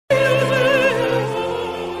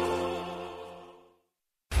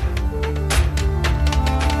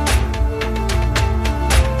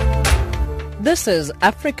This is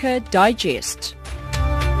Africa Digest.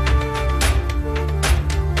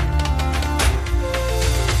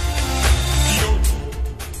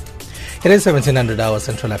 It is 1700 hours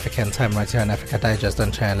Central African time right here on Africa Digest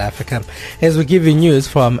on Channel Africa. As we give you news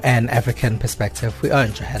from an African perspective, we are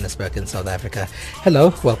in Johannesburg in South Africa.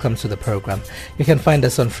 Hello, welcome to the program. You can find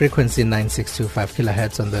us on frequency 9625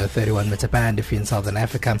 kilohertz on the 31 meter band if you're in Southern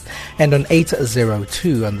Africa, and on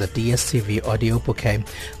 802 on the DSTV audio bouquet.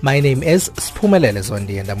 My name is Spumelele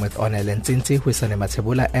Zondi and I'm with Onel Ntinti, Huisane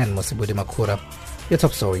Matebula and Mosibudi Makura. Your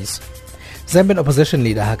top stories. Zambian opposition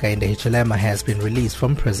leader Hakainde Hichilema has been released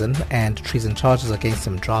from prison and treason charges against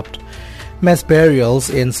him dropped. Mass burials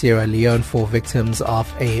in Sierra Leone for victims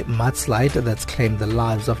of a mudslide that's claimed the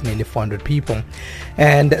lives of nearly 400 people.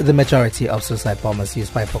 And the majority of suicide bombers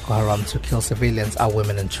used by Boko Haram to kill civilians are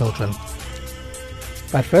women and children.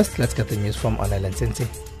 But first, let's get the news from Onel Ntinti.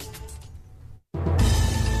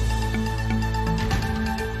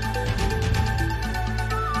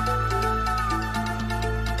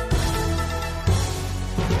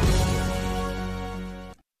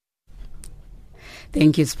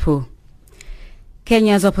 Thank you, Spu.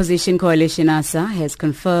 Kenya's opposition coalition ASA has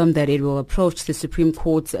confirmed that it will approach the Supreme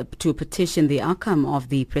Court to petition the outcome of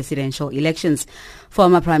the presidential elections.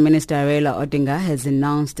 Former Prime Minister Raila Odinga has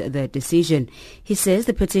announced the decision. He says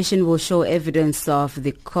the petition will show evidence of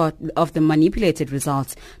the manipulated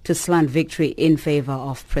results to slant victory in favor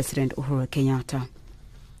of President Uhuru Kenyatta.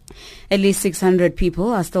 At least 600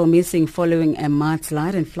 people are still missing following a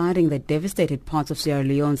mudslide and flooding that devastated parts of Sierra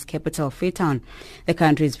Leone's capital, Freetown. The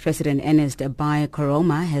country's President Ernest Bai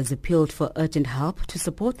Koroma has appealed for urgent help to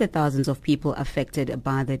support the thousands of people affected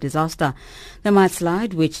by the disaster. The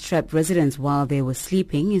mudslide, which trapped residents while they were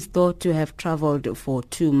sleeping, is thought to have traveled for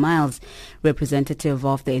 2 miles. Representative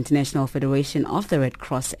of the International Federation of the Red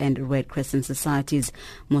Cross and Red Crescent Societies,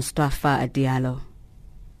 Mustafa Diallo.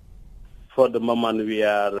 For the moment, we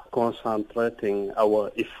are concentrating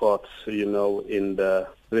our efforts, in the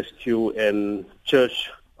rescue and search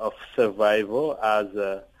of survival, as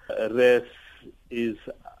a race is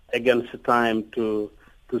against time to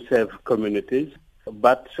save communities.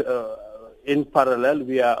 But in parallel,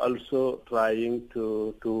 we are also trying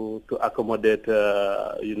to accommodate,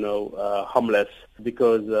 homeless,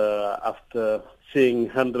 because after seeing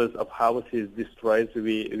hundreds of houses destroyed,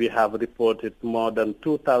 we have reported more than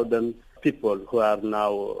 2,000 people who are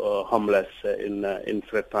now homeless in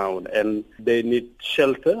Freetown, and they need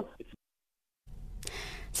shelter.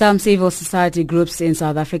 Some civil society groups in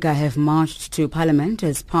South Africa have marched to Parliament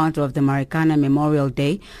as part of the Marikana Memorial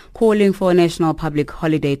Day, calling for a national public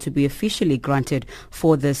holiday to be officially granted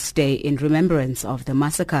for this day in remembrance of the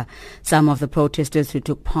massacre. Some of the protesters who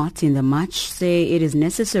took part in the march say it is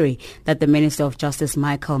necessary that the Minister of Justice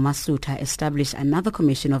Michael Masuta establish another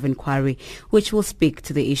commission of inquiry which will speak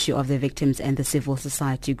to the issue of the victims and the civil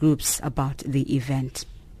society groups about the event.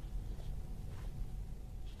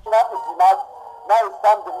 Now it's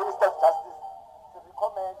time the Minister of Justice to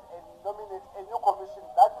recommend and nominate a new commission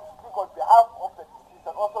that will speak on behalf of the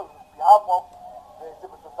deceased and also on behalf of the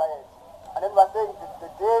civil society. And then we're saying that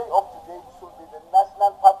the day of today should be the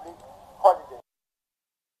national public holiday.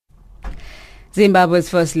 Zimbabwe's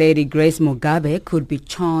First Lady Grace Mugabe could be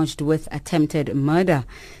charged with attempted murder.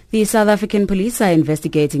 The South African police are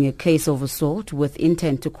investigating a case of assault with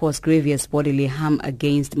intent to cause grievous bodily harm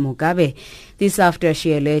against Mugabe. This after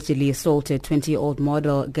she allegedly assaulted 20-year-old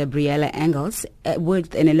model Gabriella Engels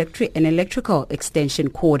with an electrical extension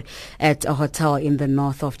cord at a hotel in the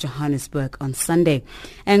north of Johannesburg on Sunday.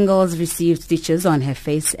 Engels received stitches on her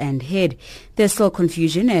face and head. There's still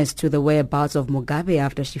confusion as to the whereabouts of Mugabe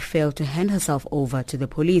after she failed to hand herself over to the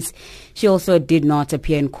police. She also did not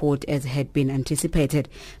appear in court as had been anticipated.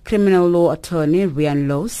 Criminal law attorney Rian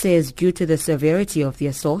Lowe says due to the severity of the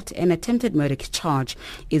assault, an attempted murder charge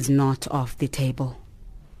is not off the table.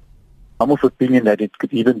 I'm of opinion that it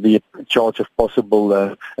could even be a charge of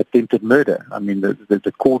possible attempted murder. I mean,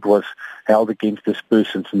 the cord was held against this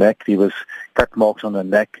person's neck. There was cut marks on the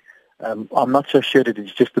neck. I'm not so sure that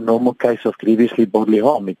it's just a normal case of grievously bodily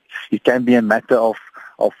harm. It can be a matter of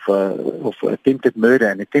attempted murder,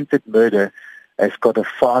 and attempted murder has got a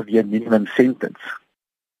 5-year minimum sentence.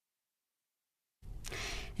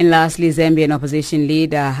 And lastly, Zambian opposition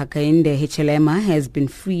leader Hakainde Hichilema has been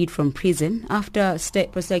freed from prison after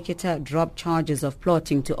state prosecutor dropped charges of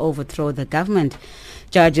plotting to overthrow the government.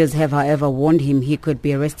 Judges have, however, warned him he could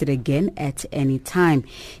be arrested again at any time.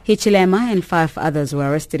 Hichilema and 5 others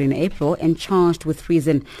were arrested in April and charged with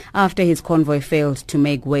treason after his convoy failed to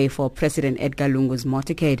make way for President Edgar Lungu's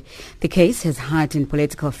motorcade. The case has heightened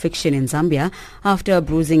political friction in Zambia after a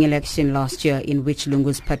bruising election last year in which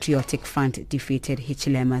Lungu's Patriotic Front defeated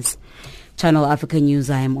Hichilema's. Channel Africa News,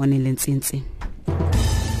 I am Onile Ntsinzi.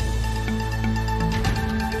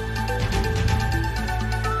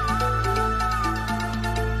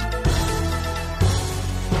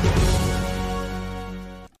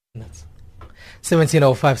 That's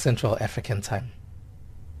 17:05 Central African Time.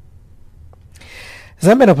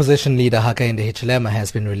 Zambian opposition leader Hakainde Hichilema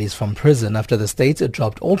has been released from prison after the state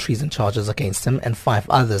dropped all treason charges against him and 5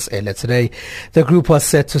 others earlier today. The group was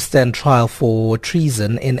set to stand trial for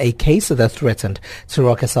treason in a case that threatened to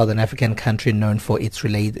rock a Southern African country known for its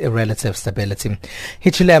relative stability.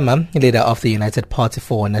 Hichilema, leader of the United Party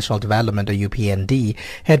for National Development, or UPND,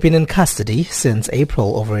 had been in custody since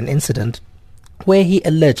April over an incident where he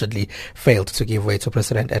allegedly failed to give way to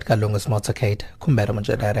President Edgar Lungu's motorcade. Kumbera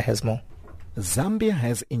Manjadara has more. Zambia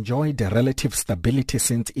has enjoyed relative stability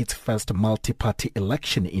since its first multi-party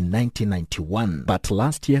election in 1991, but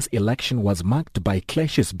last year's election was marked by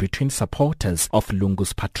clashes between supporters of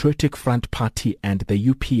Lungu's Patriotic Front Party and the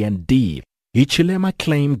UPND. Hichilema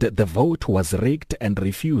claimed the vote was rigged and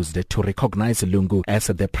refused to recognize Lungu as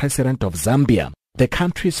the president of Zambia. The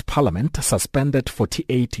country's parliament suspended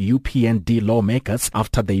 48 UPND lawmakers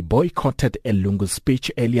after they boycotted a Lungu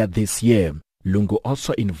speech earlier this year. Lungu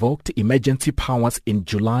also invoked emergency powers in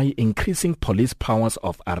July, increasing police powers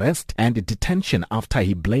of arrest and detention after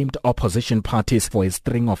he blamed opposition parties for a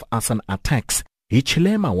string of arson attacks.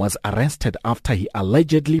 Hichilema was arrested after he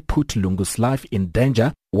allegedly put Lungu's life in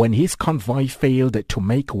danger when his convoy failed to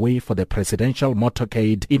make way for the presidential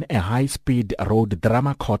motorcade in a high-speed road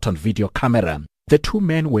drama caught on video camera. The 2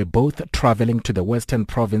 men were both traveling to the Western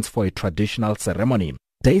Province for a traditional ceremony.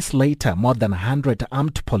 Days later, more than 100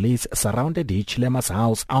 armed police surrounded Hichilema's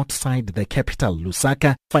house outside the capital,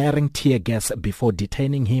 Lusaka, firing tear gas before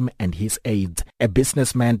detaining him and his aides. A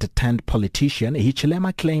businessman turned politician,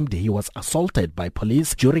 Hichilema claimed he was assaulted by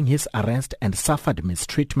police during his arrest and suffered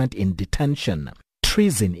mistreatment in detention.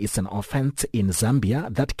 Treason is an offense in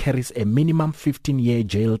Zambia that carries a minimum 15-year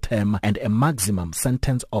jail term and a maximum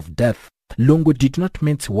sentence of death. Lungu did not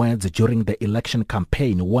mince words during the election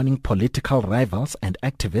campaign, warning political rivals and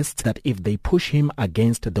activists that if they push him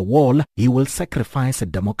against the wall, he will sacrifice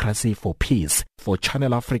democracy for peace. For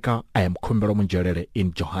Channel Africa, I am Kumbero Munjerere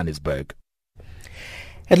in Johannesburg.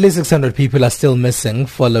 At least 600 people are still missing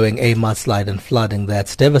following a mudslide and flooding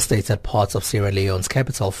that's devastated parts of Sierra Leone's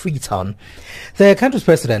capital, Freetown. The country's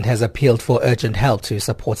president has appealed for urgent help to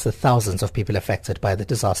support the thousands of people affected by the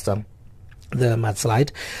disaster. The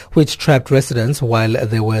mudslide, which trapped residents while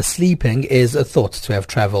they were sleeping, is thought to have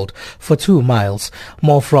traveled for 2 miles.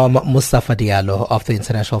 More from Mustafa Diallo of the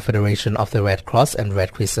International Federation of the Red Cross and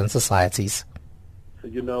Red Crescent Societies.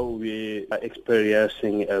 You know, we are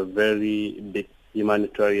experiencing a very big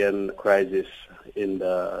humanitarian crisis in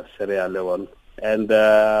the Sierra Leone. And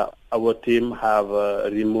our team have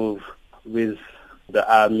removed with the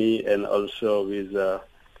army and also with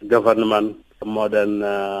government more than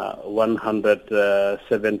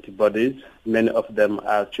 170 bodies. Many of them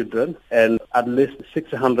are children, and at least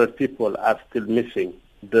 600 people are still missing.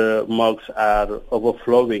 The morgues are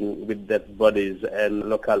overflowing with dead bodies, and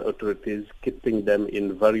local authorities keeping them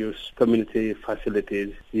in various community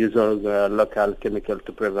facilities using local chemical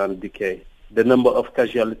to prevent decay. The number of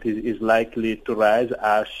casualties is likely to rise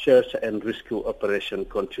as search and rescue operations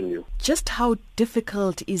continue. Just how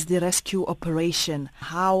difficult is the rescue operation?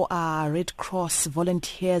 How are Red Cross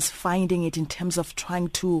volunteers finding it in terms of trying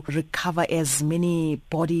to recover as many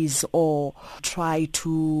bodies or try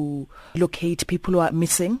to locate people who are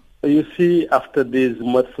missing? You see, after this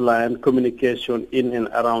mudslide, communication in and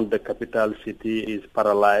around the capital city is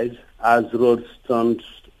paralyzed as roads turned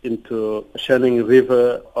into a shining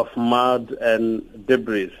river of mud and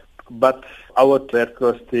debris. But our Red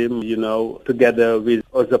Cross team, together with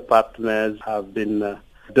other partners, have been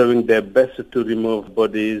doing their best to remove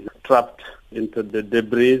bodies trapped into the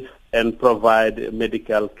debris and provide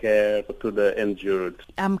medical care to the injured.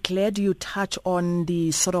 I'm glad you touch on the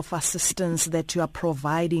sort of assistance that you are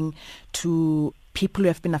providing to people who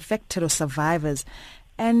have been affected or survivors.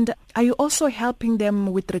 And are you also helping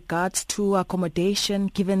them with regards to accommodation,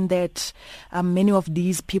 given that many of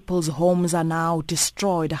these people's homes are now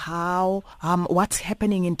destroyed? What's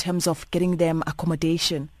happening in terms of getting them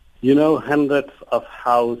accommodation? Hundreds of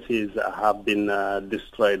houses have been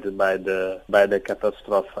destroyed by the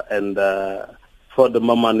catastrophe, and for the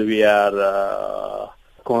moment we are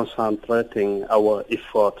concentrating our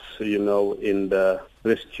efforts, in the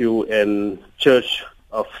rescue and search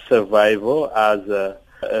of survival, as a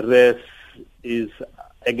race is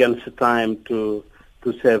against time to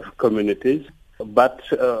save communities. But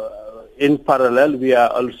in parallel, we are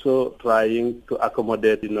also trying to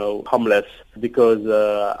accommodate, homeless, because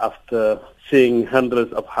after seeing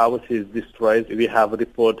hundreds of houses destroyed, we have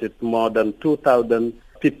reported more than 2,000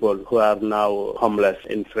 people who are now homeless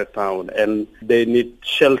in Freetown, and they need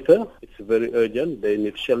shelter. It's very urgent. They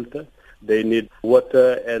need shelter. They need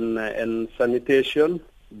water and sanitation.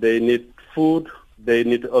 They need food. They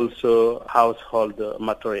need also household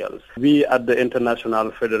materials. We at the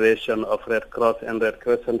International Federation of Red Cross and Red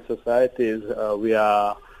Crescent Societies, we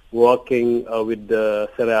are working with the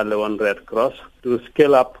Sierra Leone Red Cross to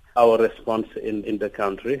scale up our response in the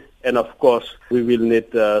country. And of course, we will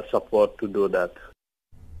need support to do that.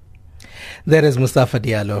 That is Mustafa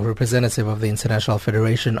Diallo, representative of the International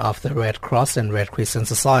Federation of the Red Cross and Red Crescent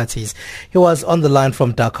Societies. He was on the line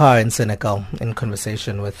from Dakar in Senegal in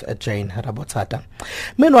conversation with Jane Rabotata.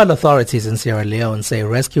 Meanwhile, authorities in Sierra Leone say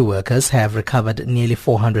rescue workers have recovered nearly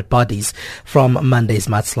 400 bodies from Monday's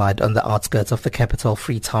mudslide on the outskirts of the capital,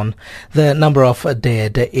 Freetown. The number of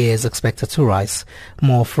dead is expected to rise.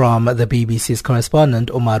 More from the BBC's correspondent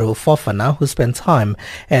Umaru Fofana, who spent time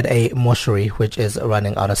at a mortuary which is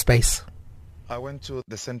running out of space. I went to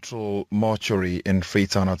the central mortuary in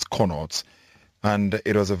Freetown at Connaught, and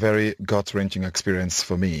it was a very gut-wrenching experience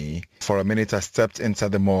for me. For a minute I stepped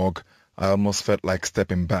inside the morgue. I almost felt like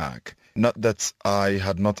stepping back. Not that I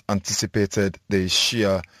had not anticipated the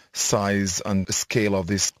sheer size and scale of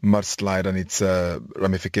this mudslide and its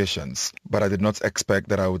ramifications, but I did not expect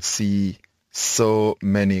that I would see so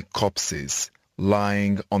many corpses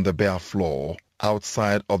lying on the bare floor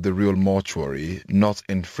outside of the real mortuary, not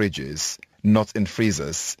in fridges, not in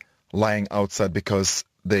freezers, lying outside because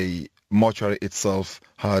the mortuary itself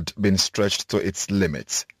had been stretched to its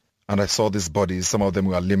limit. And I saw these bodies, some of them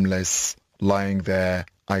were limbless, lying there.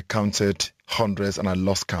 I counted hundreds and I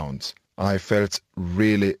lost count. I felt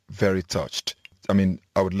really very touched. I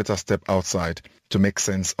would later step outside to make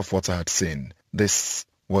sense of what I had seen. This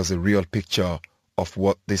was a real picture of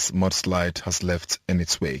what this mudslide has left in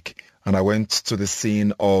its wake. And I went to the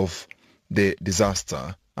scene of the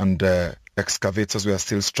disaster, and excavators were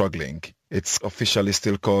still struggling. It's officially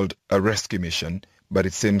still called a rescue mission, but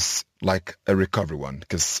it seems like a recovery one,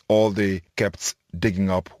 because all they kept digging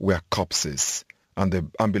up were corpses, and the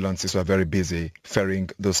ambulances were very busy ferrying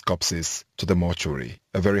those corpses to the mortuary.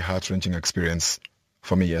 A very heart-wrenching experience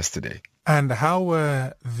for me yesterday. And how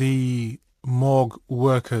were the morgue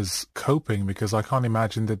workers coping? Because I can't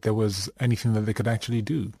imagine that there was anything that they could actually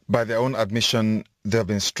do. By their own admission, they have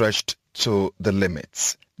been stretched to the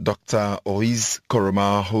limits. Dr. Oiz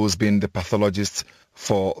Koroma, who's been the pathologist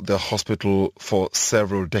for the hospital for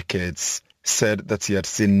several decades, said that he had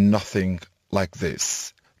seen nothing like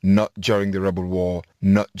this. Not during the rebel war,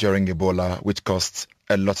 not during Ebola, which cost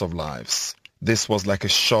a lot of lives. This was like a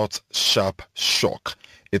short, sharp shock.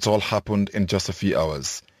 It all happened in just a few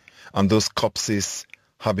hours. And those corpses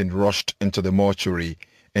have been rushed into the mortuary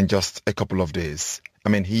in just a couple of days.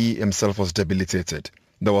 He himself was debilitated.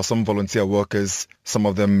 There were some volunteer workers, some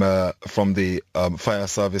of them from the fire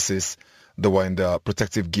services. They were in their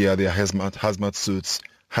protective gear, their hazmat suits,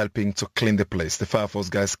 helping to clean the place. The fire force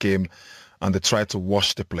guys came and they tried to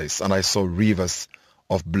wash the place. And I saw rivers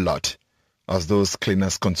of blood as those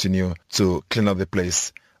cleaners continue to clean up the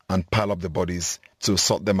place and pile up the bodies to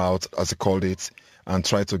sort them out, as they called it, and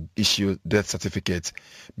try to issue death certificates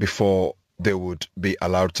before they would be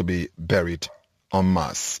allowed to be buried en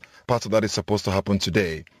masse. Part of that is supposed to happen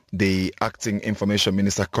today. The acting information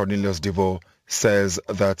minister, Cornelius DeVoe, says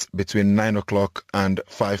that between 9 o'clock and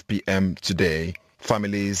 5 p.m. today,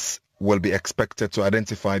 families will be expected to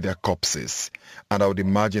identify their corpses. And I would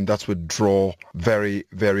imagine that would draw very,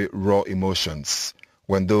 very raw emotions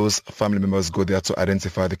when those family members go there to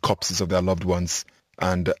identify the corpses of their loved ones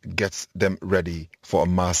and get them ready for a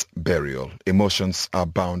mass burial. Emotions are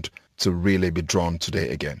bound to really be drawn today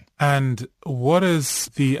again. And what is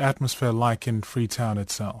the atmosphere like in Freetown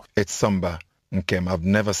itself? It's somber, Nkem. I've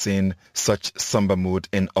never seen such somber mood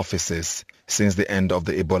in offices since the end of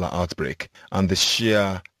the Ebola outbreak. And the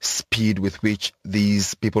sheer speed with which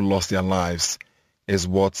these people lost their lives is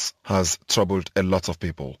what has troubled a lot of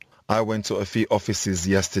people. I went to a few offices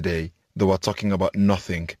yesterday. They were talking about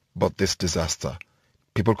nothing but this disaster.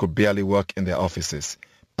 People could barely work in their offices.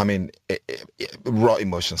 I mean, raw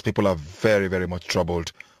emotions. People are very, very much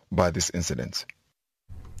troubled by this incident.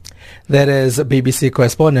 That is BBC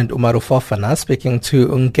correspondent Umaru Fofana speaking to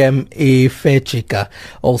Nkem Ifechika,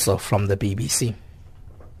 also from the BBC.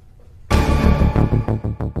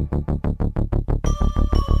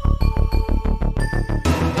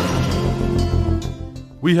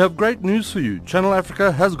 We have great news for you. Channel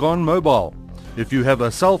Africa has gone mobile. If you have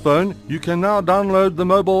a cell phone, you can now download the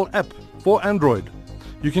mobile app for Android.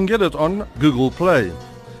 You can get it on Google Play.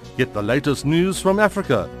 Get the latest news from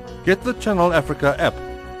Africa. Get the Channel Africa app.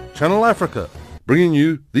 Channel Africa, bringing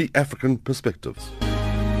you the African perspectives.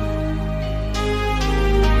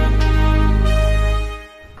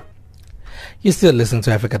 You still listen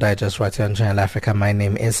to Africa Digest right here on Channel Africa. My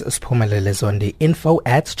name is Spumelele Zondi.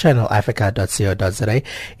 info@channelafrica.co.za,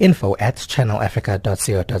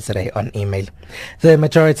 info@channelafrica.co.za on email. The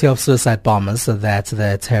majority of suicide bombers that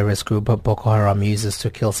the terrorist group Boko Haram uses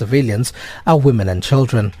to kill civilians are women and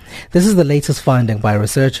children. This is the latest finding by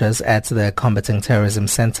researchers at the Combating Terrorism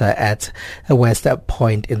Center at West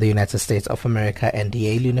Point in the United States of America and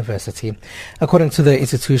Yale University. According to the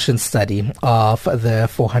institution's study of the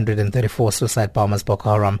 434 suicide bombers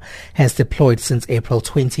Boko Haram has deployed since April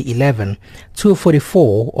 2011,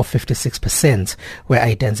 244 or 56% were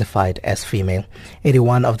identified as female.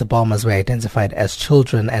 81 of the bombers were identified as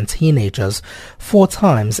children and teenagers. 4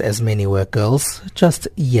 times as many were girls. Just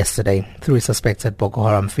yesterday, 3 suspected Boko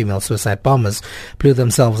Haram female suicide bombers blew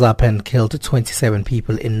themselves up and killed 27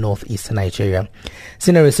 people in northeastern Nigeria.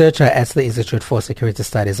 Senior researcher at the Institute for Security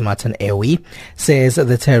Studies, Martin Ewi, says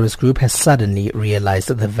the terrorist group has suddenly realized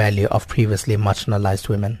the value of previously marginalized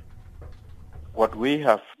women. What we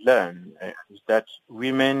have learned is that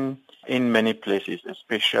women in many places,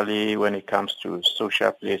 especially when it comes to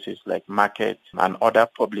social places like markets and other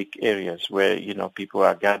public areas where, people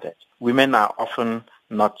are gathered, women are often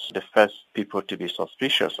not the first people to be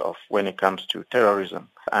suspicious of when it comes to terrorism.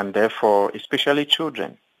 And therefore, especially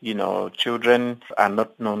children. Children are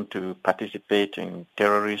not known to participate in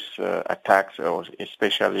terrorist attacks or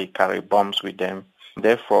especially carry bombs with them.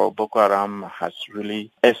 Therefore, Boko Haram has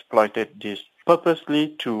really exploited this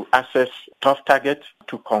purposely to access tough targets,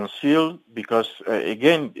 to conceal, because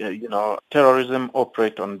terrorism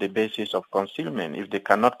operates on the basis of concealment. If they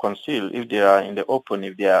cannot conceal, if they are in the open,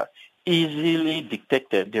 if they are easily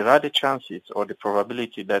detected, there are the chances or the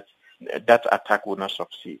probability that that attack will not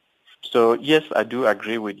succeed. So yes, I do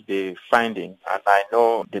agree with the finding, and I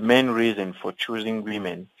know the main reason for choosing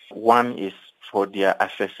women, one is for their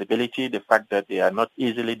accessibility, the fact that they are not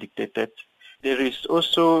easily dictated. There is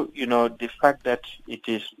also, the fact that it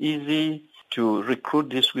is easy to recruit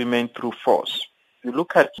these women through force. You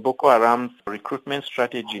look at Boko Haram's recruitment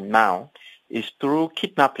strategy now is through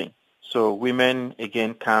kidnapping. So women,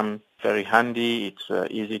 again, come very handy. It's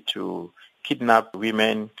easy to kidnap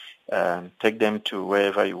women, take them to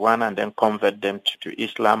wherever you want, and then convert them to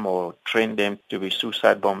Islam or train them to be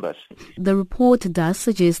suicide bombers. The report does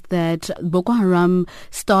suggest that Boko Haram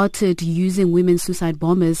started using women suicide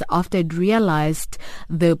bombers after it realized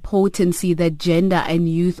the potency that gender and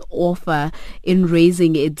youth offer in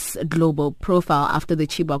raising its global profile after the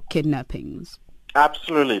Chibok kidnappings.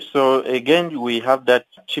 Absolutely. So again, we have that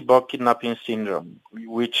Chibok kidnapping syndrome,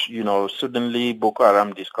 which, suddenly Boko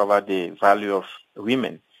Haram discovered the value of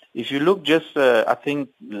women. If you look just, I think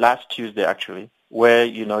last Tuesday actually, where,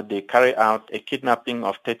 they carry out a kidnapping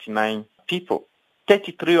of 39 people.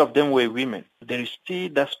 33 of them were women. There is still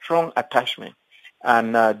that strong attachment.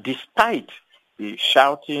 And despite the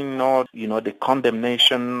shouting or, the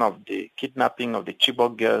condemnation of the kidnapping of the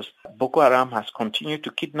Chibok girls, Boko Haram has continued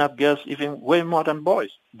to kidnap girls even way more than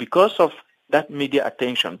boys because of that media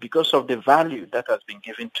attention, because of the value that has been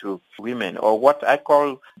given to women, or what I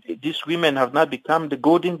call, these women have now become the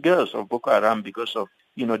golden girls of Boko Haram because of,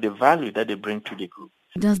 the value that they bring to the group.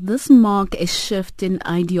 Does this mark a shift in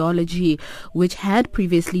ideology which had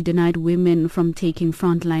previously denied women from taking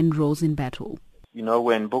frontline roles in battle?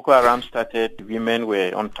 When Boko Haram started, women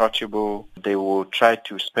were untouchable. They would try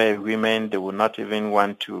to spare women. They would not even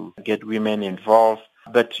want to get women involved.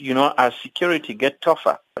 But, as security gets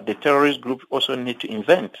tougher, the terrorist group also need to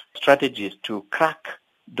invent strategies to crack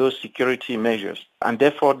those security measures. And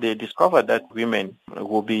therefore, they discovered that women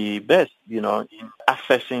will be best, in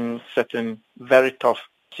accessing certain very tough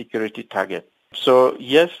security targets. So,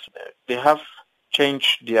 yes, they have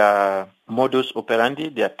changed their modus operandi,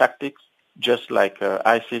 their tactics, just like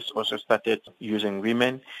ISIS also started using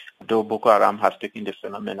women. though Boko Haram has taken the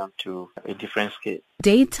phenomenon to a different scale.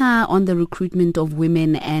 Data on the recruitment of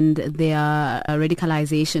women and their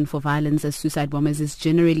radicalization for violence as suicide bombers is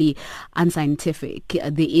generally unscientific.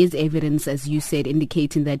 There is evidence, as you said,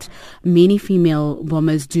 indicating that many female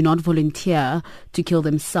bombers do not volunteer to kill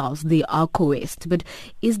themselves. They are coerced. But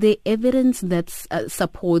is there evidence that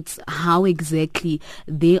supports how exactly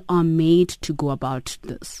they are made to go about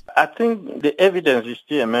this? I think the evidence is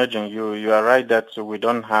still emerging. You are right that we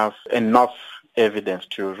don't have enough evidence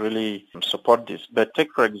to really support this. But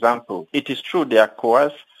take, for example, it is true they are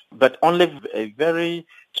coerced, but only a very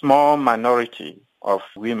small minority of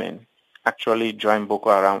women actually join Boko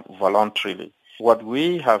Haram voluntarily. What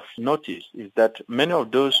we have noticed is that many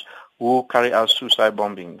of those who carry out suicide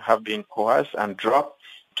bombing have been coerced and dropped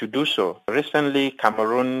to do so. Recently,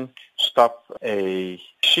 Cameroon stopped a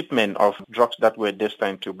shipment of drugs that were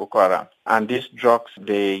destined to Boko Haram. And these drugs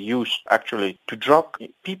they used actually to drug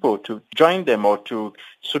people to join them or to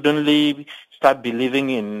suddenly start believing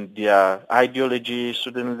in their ideology,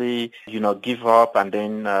 suddenly, give up and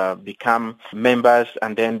then become members.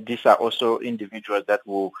 And then these are also individuals that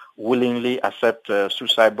will willingly accept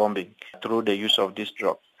suicide bombing through the use of these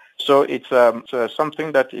drugs. So it's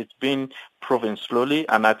something that it's been proven slowly,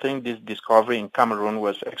 and I think this discovery in Cameroon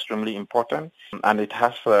was extremely important, and it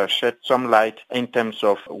has shed some light in terms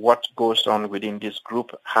of what goes on within this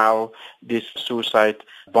group, how these suicide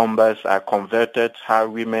bombers are converted, how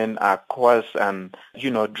women are coerced and,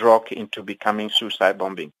 drugged into becoming suicide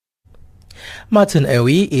bombing. Martin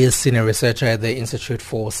Ewi is senior researcher at the Institute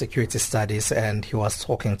for Security Studies, and he was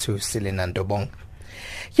talking to Silina Ndobong.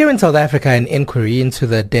 Here in South Africa, an inquiry into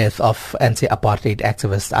the death of anti-apartheid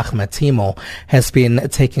activist Ahmed Timol has been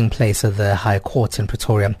taking place at the High Court in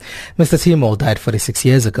Pretoria. Mr. Timol died 46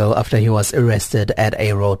 years ago after he was arrested at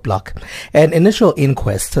a roadblock. An initial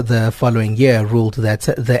inquest the following year ruled that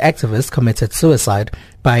the activist committed suicide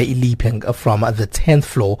by leaping from the 10th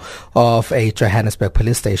floor of a Johannesburg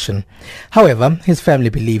police station. However, his family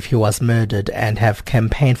believe he was murdered and have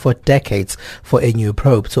campaigned for decades for a new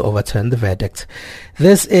probe to overturn the verdict.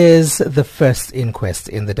 This is the first inquest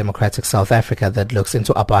in the democratic South Africa that looks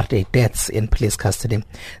into apartheid deaths in police custody.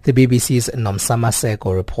 The BBC's Nomsama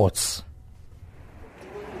Seko reports.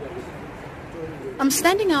 I'm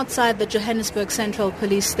standing outside the Johannesburg Central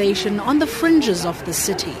Police Station on the fringes of the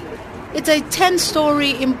city. It's a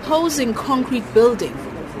 10-story imposing concrete building.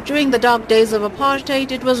 During the dark days of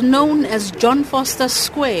apartheid, it was known as John Foster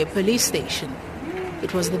Square Police Station.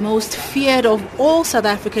 It was the most feared of all South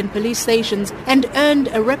African police stations and earned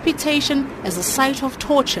a reputation as a site of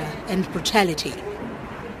torture and brutality.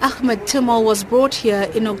 Ahmed Timol was brought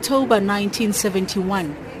here in October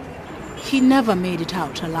 1971. He never made it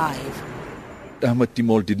out alive. Ahmed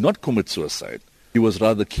Timol did not commit suicide. He was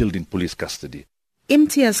rather killed in police custody.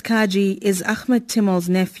 Imtiaz Kaji is Ahmed Timol's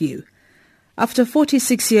nephew. After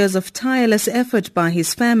 46 years of tireless effort by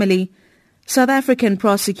his family, South African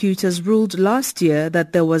prosecutors ruled last year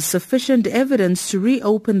that there was sufficient evidence to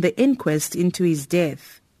reopen the inquest into his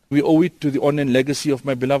death. We owe it to the honor and legacy of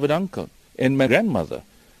my beloved uncle and my grandmother,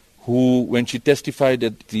 who, when she testified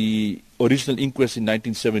at the original inquest in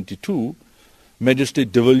 1972,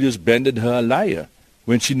 Magistrate de Villiers branded her a liar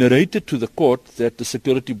when she narrated to the court that the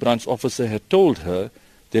security branch officer had told her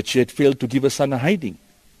that she had failed to give her son a hiding.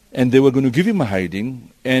 And they were going to give him a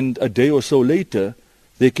hiding, and a day or so later,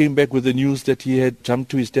 they came back with the news that he had jumped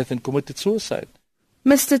to his death and committed suicide.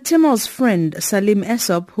 Mr. Timol's friend, Salim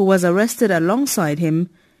Esop, who was arrested alongside him,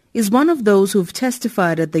 is one of those who've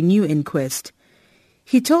testified at the new inquest.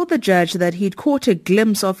 He told the judge that he'd caught a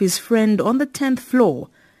glimpse of his friend on the 10th floor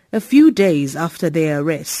a few days after their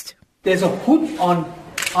arrest. There's a hood on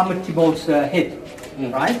Ahmed Timol's head,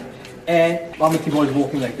 right? And Ahmed Timol is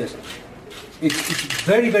walking like this. It's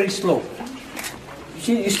very, very slow.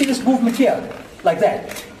 You see this movement here, like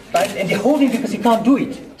that, right? And they're holding because he can't do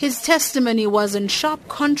it. His testimony was in sharp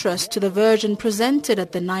contrast to the version presented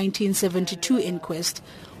at the 1972 inquest,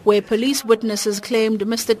 where police witnesses claimed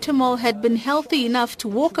Mr. Timol had been healthy enough to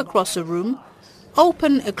walk across a room,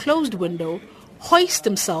 open a closed window, hoist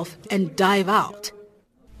himself and dive out.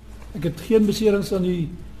 João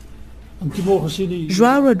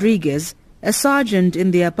Rodrigues, a sergeant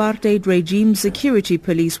in the apartheid regime security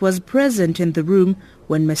police, was present in the room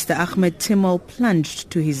when Mr. Ahmed Timol plunged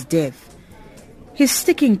to his death. He's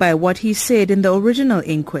sticking by what he said in the original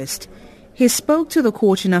inquest. He spoke to the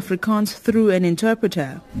court in Afrikaans through an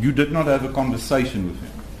interpreter. You did not have a conversation with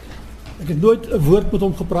him?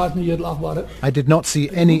 I did not see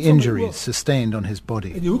any injuries sustained on his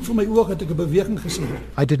body.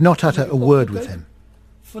 I did not utter a word with him.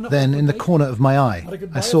 Then, in the corner of my eye,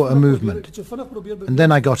 I saw a movement. And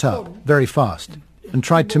then I got up, very fast, and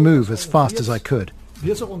tried to move as fast as I could.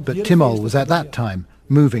 But Timol was at that time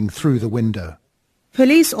moving through the window.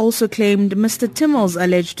 Police also claimed Mr. Timol's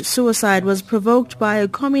alleged suicide was provoked by a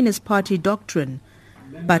Communist Party doctrine.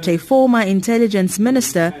 But a former intelligence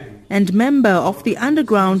minister and member of the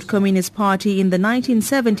underground Communist Party in the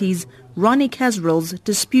 1970s, Ronnie Casrils,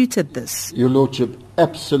 disputed this. Your Lordship,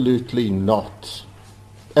 absolutely not.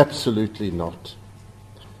 Absolutely not.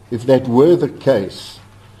 If that were the case,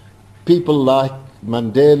 people like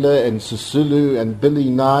Mandela and Sisulu and Billy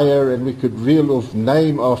Nair, and we could reel off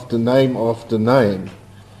name after name after name,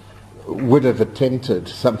 would have attempted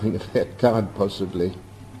something of that kind possibly.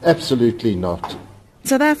 Absolutely not.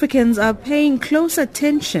 South Africans are paying close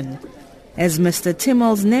attention. As Mr.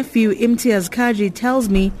 Timol's nephew Imtiaz Kaji tells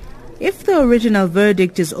me, if the original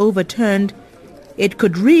verdict is overturned, it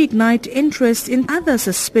could reignite interest in other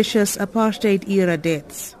suspicious apartheid-era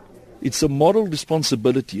deaths. It's a moral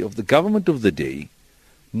responsibility of the government of the day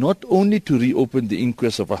not only to reopen the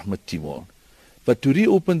inquest of Ahmed Timol, but to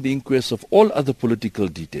reopen the inquest of all other political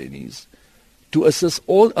detainees, to assist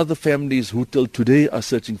all other families who till today are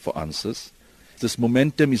searching for answers. This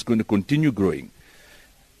momentum is going to continue growing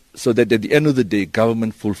so that at the end of the day,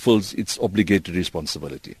 government fulfills its obligatory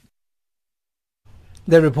responsibility.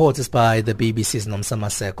 The report is by the BBC's Nomsa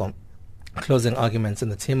Maseko. Closing arguments in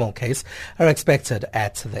the Timol case are expected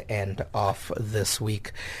at the end of this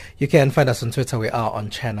week. You can find us on Twitter. We are on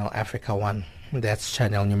Channel Africa 1. That's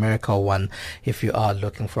channel numerical 1 if you are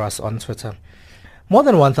looking for us on Twitter. More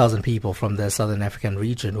than 1,000 people from the Southern African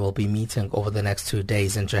region will be meeting over the next 2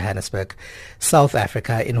 days in Johannesburg, South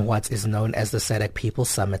Africa, in what is known as the SADC People's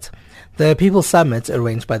Summit. The People's Summit,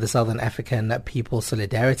 arranged by the Southern African People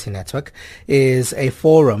Solidarity Network, is a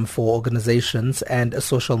forum for organizations and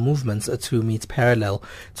social movements to meet parallel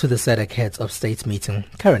to the SADC Heads of State meeting,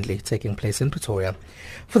 currently taking place in Pretoria.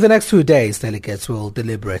 For the next 2 days, delegates will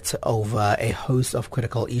deliberate over a host of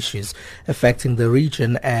critical issues affecting the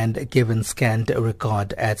region and given scant regard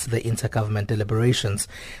at the intergovernment deliberations.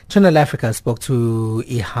 Channel Africa spoke to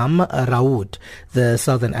Iham Raoud, the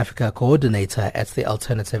Southern Africa coordinator at the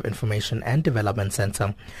Alternative Information and Development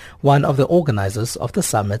Center, one of the organizers of the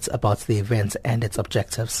summit, about the event and its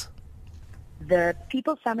objectives. The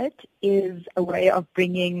People Summit is a way of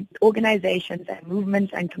bringing organizations and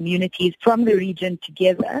movements and communities from the region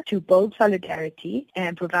together to build solidarity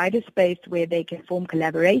and provide a space where they can form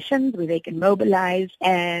collaborations, where they can mobilize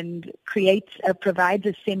and provide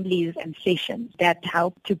assemblies and sessions that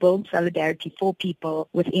help to build solidarity for people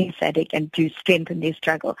within SADC and to strengthen their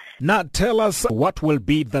struggle. Now tell us, what will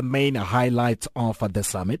be the main highlights of the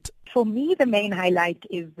summit? For me, the main highlight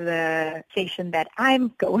is the session that I'm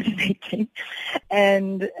coordinating,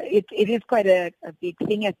 and it is quite a big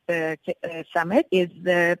thing at the summit, is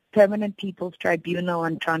the Permanent People's Tribunal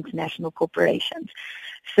on Transnational Corporations.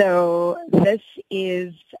 So this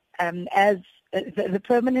is, as the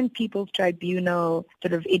Permanent People's Tribunal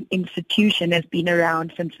sort of institution has been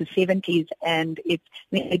around since the 70s, and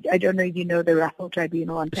I don't know if you know, the Raffle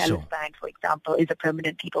Tribunal on Palestine, for example, is a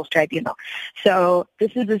Permanent People's Tribunal. So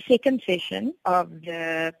this is the second session of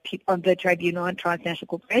the Tribunal on Transnational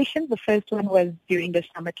Corporations. The first one was during the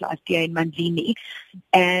summit last year in Manzini.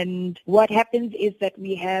 And what happens is that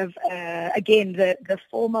we have, again, the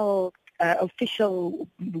formal official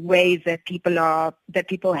ways that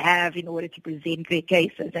people have in order to present their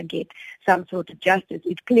cases and get some sort of justice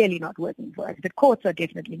is clearly not working for us. The courts are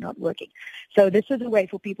definitely not working. So this is a way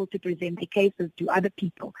for people to present their cases to other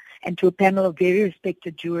people and to a panel of very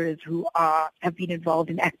respected jurors who have been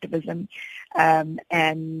involved in activism.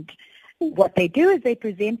 And what they do is they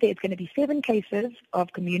present, there's going to be 7 cases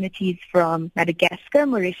of communities from Madagascar,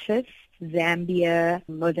 Mauritius, Zambia,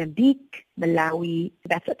 Mozambique, Malawi,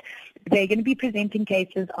 that's it. They're going to be presenting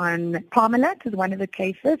cases on Parmalat is one of the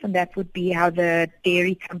cases, and that would be how the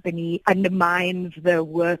dairy company undermines the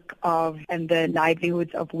work of and the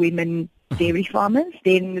livelihoods of women dairy farmers.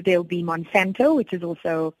 Then there'll be Monsanto, which is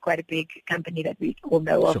also quite a big company that we all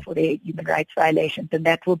know of for their human rights violations, and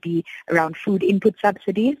that will be around food input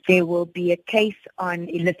subsidies. There will be a case on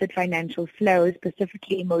illicit financial flows,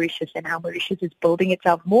 specifically in Mauritius, and how Mauritius is building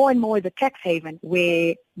itself more and more as a tax haven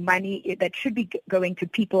where money that should be going to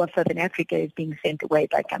people of Southern Africa is being sent away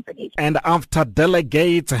by companies. And after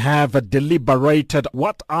delegates have deliberated,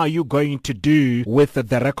 what are you going to do with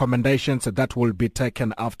the recommendations that will be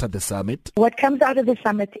taken after the summit? What comes out of the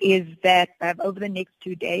summit is that over the next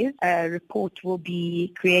 2 days, a report will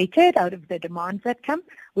be created out of the demands that come,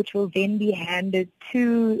 which will then be handed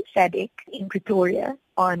to SADC in Pretoria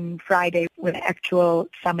on Friday when the actual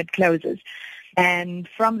summit closes. And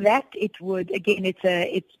from that, it would, again, it's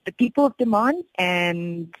the people of demand,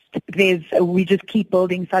 and we just keep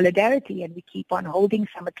building solidarity, and we keep on holding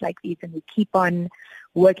summits like these, and we keep on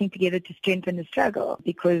working together to strengthen the struggle,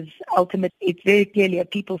 because ultimately it's very clearly a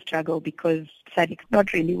people struggle, because SADC's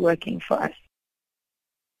not really working for us.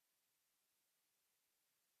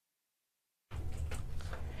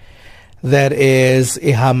 That is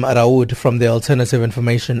Iham Raoud from the Alternative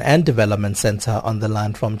Information and Development Center on the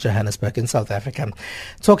line from Johannesburg in South Africa,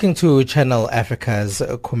 talking to Channel Africa's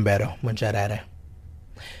Kumbero Munjarare.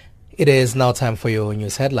 It is now time for your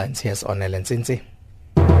news headlines. Here's Onel Nzinzi.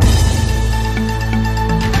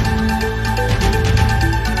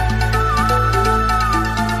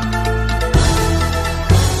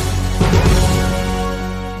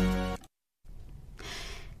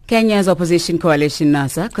 Kenya's opposition coalition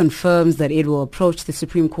NASA confirms that it will approach the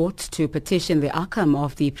Supreme Court to petition the outcome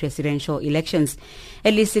of the presidential elections.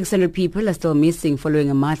 At least 600 people are still missing following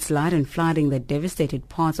a mudslide and flooding that devastated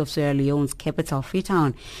parts of Sierra Leone's capital,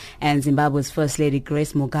 Freetown. And Zimbabwe's First Lady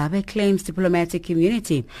Grace Mugabe claims diplomatic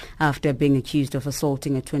immunity after being accused of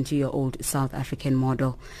assaulting a 20-year-old South African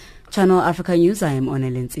model. Channel Africa News, I am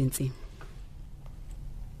Onel Nzinzi.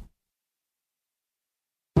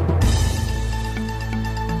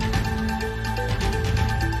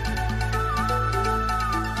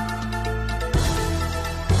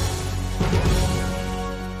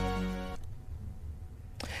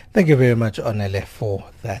 Thank you very much, Onele, for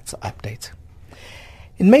that update.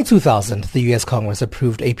 In May 2000, the U.S. Congress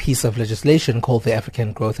approved a piece of legislation called the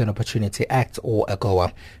African Growth and Opportunity Act, or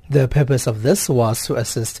AGOA. The purpose of this was to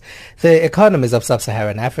assist the economies of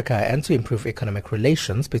sub-Saharan Africa and to improve economic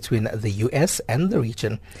relations between the U.S. and the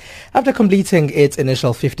region. After completing its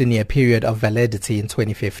initial 15-year period of validity in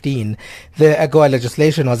 2015, the AGOA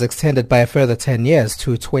legislation was extended by a further 10 years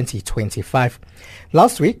to 2025.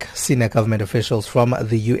 Last week, senior government officials from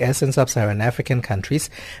the U.S. and sub-Saharan African countries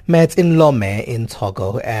met in Lome in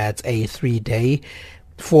Togo at a 3-day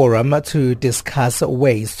forum to discuss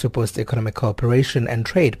ways to boost economic cooperation and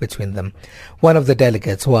trade between them. One of the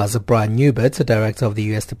delegates was Brian Newbert, director of the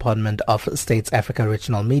U.S. Department of State's Africa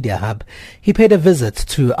Regional Media Hub. He paid a visit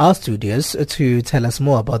to our studios to tell us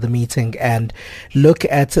more about the meeting and look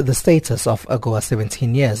at the status of AGOA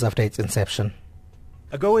 17 years after its inception.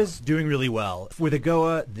 AGOA is doing really well. With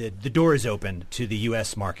AGOA, the door is open to the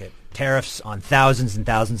U.S. market. Tariffs on thousands and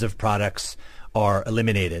thousands of products are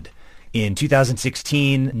eliminated. In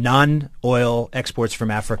 2016, non-oil exports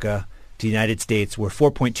from Africa to the United States were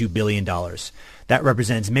 $4.2 billion. That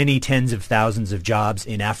represents many tens of thousands of jobs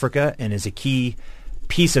in Africa and is a key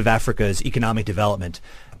piece of Africa's economic development.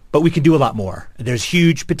 But we can do a lot more. There's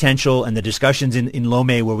huge potential, and the discussions in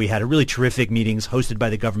Lome, where we had a really terrific meetings hosted by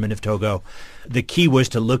the government of Togo, the key was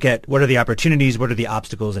to look at what are the opportunities, what are the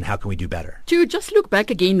obstacles, and how can we do better. To just look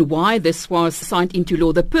back again why this was signed into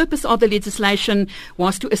law, the purpose of the legislation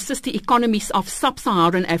was to assist the economies of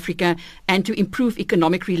sub-Saharan Africa and to improve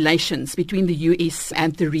economic relations between the US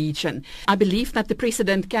and the region. I believe that the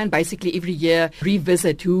president can basically every year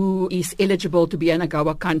revisit who is eligible to be an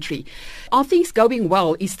AGOA country. Are things going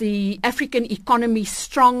well? Is the African economy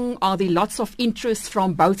strong? Are there lots of interest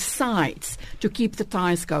from both sides to keep the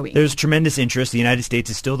ties going? There's tremendous interest. The United States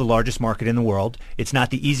is still the largest market in the world. It's not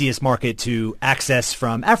the easiest market to access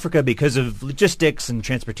from Africa because of logistics and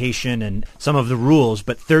transportation and some of the rules,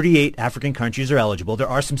 but 38 African countries are eligible. There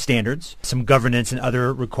are some standards, some governance and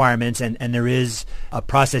other requirements, and there is a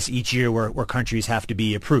process each year where countries have to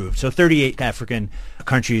be approved. So 38 African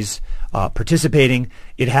countries participating.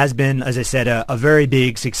 It has been, as I said, a very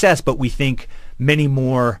big success, but we think many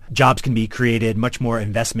more jobs can be created, much more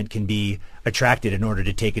investment can be attracted in order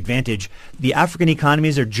to take advantage. The African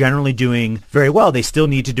economies are generally doing very well. They still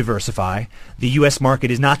need to diversify. The U.S. market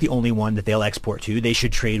is not the only one that they'll export to. They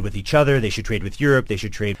should trade with each other. They should trade with Europe. They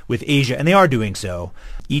should trade with Asia, and they are doing so.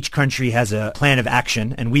 Each country has a plan of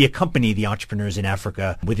action, and we accompany the entrepreneurs in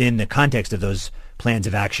Africa within the context of those plans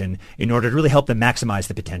of action in order to really help them maximize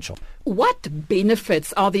the potential. What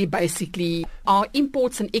benefits are there basically? Are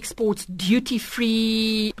imports and exports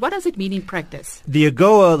duty-free? What does it mean in practice? The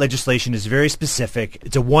AGOA legislation is very specific.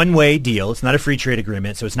 It's a one-way deal. It's not a free trade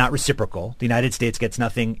agreement, so it's not reciprocal. The United States gets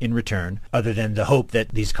nothing in return other than the hope that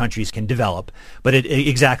these countries can develop. But it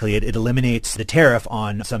eliminates the tariff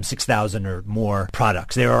on some 6,000 or more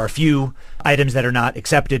products. There are a few items that are not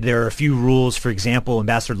accepted. There are a few rules. For example,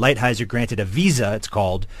 Ambassador Lighthizer granted a visa, it's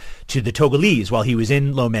called, to the Togolese while he was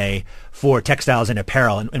in Lome for textiles and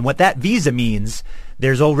apparel. And what that visa means,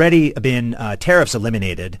 There's already been tariffs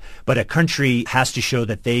eliminated, but a country has to show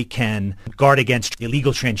that they can guard against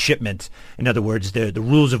illegal transshipment. In other words, the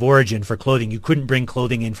rules of origin for clothing. You couldn't bring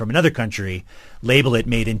clothing in from another country, label it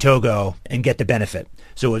made in Togo, and get the benefit.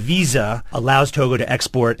 So a visa allows Togo to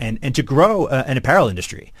export and to grow an apparel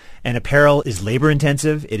industry. And apparel is labor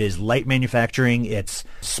intensive. It is light manufacturing. It's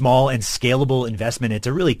small and scalable investment. It's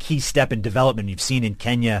a really key step in development. You've seen in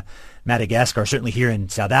Kenya, Madagascar, certainly here in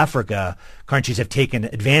South Africa, countries have taken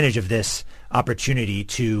advantage of this opportunity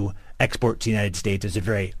to export to the United States as a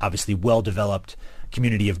very obviously well-developed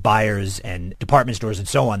community of buyers and department stores and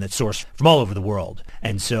so on that source from all over the world.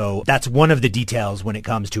 And so that's one of the details when it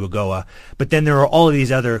comes to AGOA. But then there are all of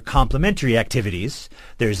these other complementary activities.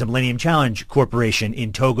 There's the Millennium Challenge Corporation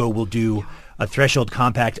in Togo will do a threshold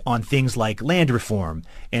compact on things like land reform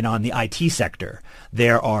and on the IT sector.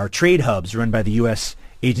 There are trade hubs run by the U.S.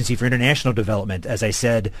 Agency for International Development. As I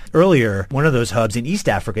said earlier, one of those hubs in East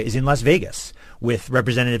Africa is in Las Vegas, with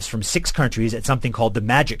representatives from 6 countries at something called the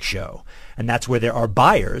Magic Show. And that's where there are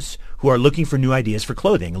buyers who are looking for new ideas for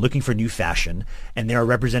clothing, looking for new fashion. And there are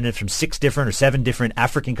representatives from 6 different or 7 different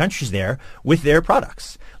African countries there with their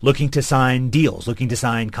products, looking to sign deals, looking to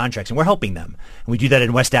sign contracts. And we're helping them. And we do that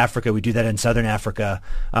in West Africa. We do that in Southern Africa.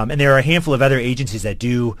 And there are a handful of other agencies that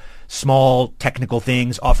do small technical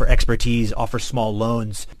things, offer expertise, offer small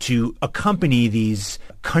loans to accompany these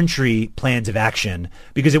country plans of action,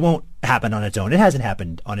 because it won't happen on its own. It hasn't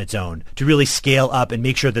happened on its own. To really scale up and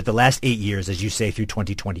make sure that the last 8 years, as you say, through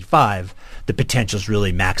 2025, the potential is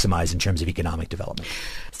really maximized in terms of economic development.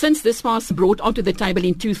 Since this was brought onto the table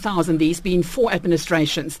in 2000, there's been 4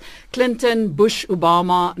 administrations: Clinton, Bush,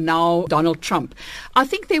 Obama, now Donald Trump. I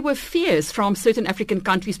think there were fears from certain African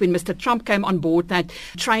countries when Mr. Trump came on board that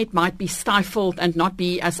trade might be stifled and not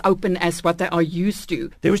be as open as what they are used to.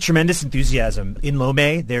 There was tremendous enthusiasm in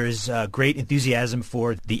Lomé. There is great enthusiasm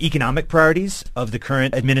for the economic priorities of the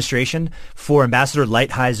current administration. For Ambassador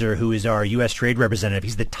Lighthizer, who is our U.S. trade representative,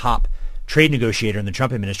 he's the top trade negotiator in the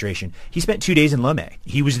Trump administration. He spent 2 days in Lomé.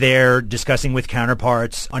 He was there discussing with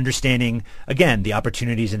counterparts, understanding, again, the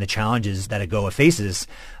opportunities and the challenges that AGOA faces.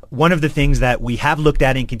 One of the things that we have looked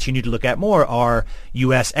at and continue to look at more are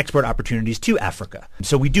U.S. export opportunities to Africa.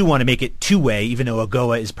 So we do want to make it two-way, even though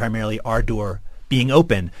AGOA is primarily our door being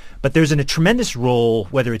open. But there's a tremendous role,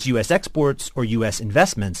 whether it's U.S. exports or U.S.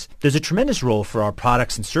 investments, there's a tremendous role for our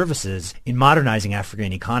products and services in modernizing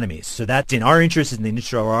African economies. So that's in our interest, in the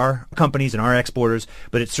interest of our companies and our exporters,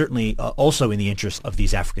 but it's certainly also in the interest of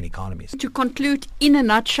these African economies. To conclude, in a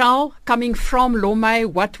nutshell, coming from Lomé,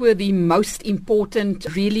 what were the most important,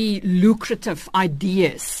 really lucrative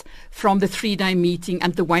ideas from the 3-day meeting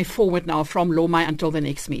and the way forward now from Lomé until the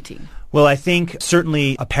next meeting? Well, I think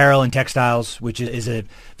certainly apparel and textiles, which is a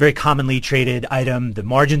very commonly traded item. The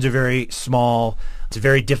margins are very small. It's a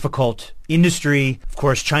very difficult industry. Of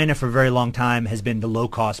course, China for a very long time has been the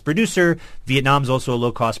low-cost producer. Vietnam's also a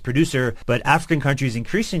low-cost producer, but African countries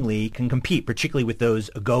increasingly can compete, particularly with those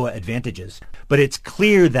AGOA advantages. But it's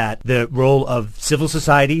clear that the role of civil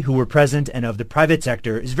society, who were present, and of the private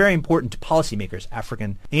sector is very important to policymakers,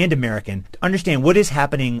 African and American, to understand what is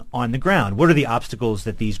happening on the ground. What are the obstacles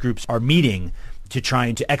that these groups are meeting to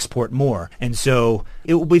trying to export more? And so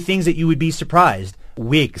it will be things that you would be surprised.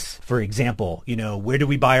 Wigs, for example, where do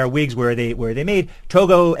we buy our wigs? Where are they made?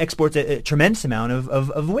 Togo exports a tremendous amount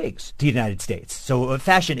of wigs to the United States. So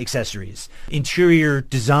fashion accessories, interior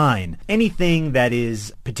design, anything that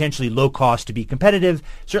is potentially low cost to be competitive,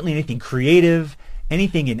 certainly anything creative,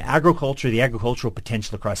 anything in agriculture. The agricultural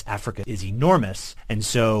potential across Africa is enormous. And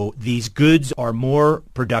so these goods are more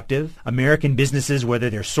productive. American businesses, whether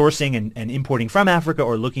they're sourcing and importing from Africa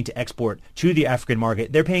or looking to export to the African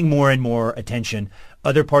market, they're paying more and more attention.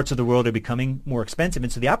 Other parts of the world are becoming more expensive.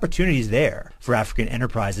 And so the opportunity is there for African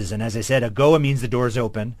enterprises. And as I said, AGOA means the door's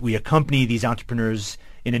open. We accompany these entrepreneurs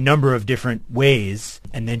in a number of different ways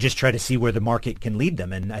and then just try to see where the market can lead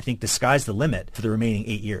them. And I think the sky's the limit for the remaining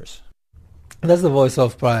 8 years. That's the voice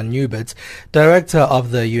of Brian Newbert, Director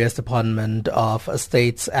of the U.S. Department of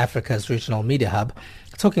State's Africa's Regional Media Hub,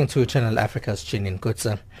 talking to Channel Africa's Chinin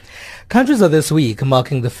Kutsa. Countries are this week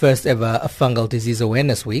marking the first ever Fungal Disease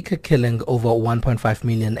Awareness Week, killing over 1.5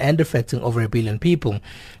 million and affecting over 1 billion people.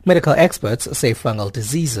 Medical experts say fungal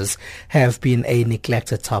diseases have been a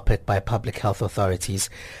neglected topic by public health authorities.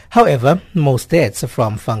 However, most deaths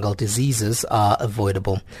from fungal diseases are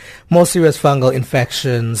avoidable. More serious fungal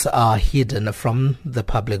infections are hidden from the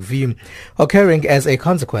public view, occurring as a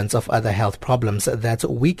consequence of other health problems that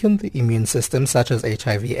weaken the immune system, such as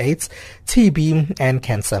HIV/AIDS, TB, and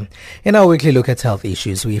cancer cancer. In our weekly look at health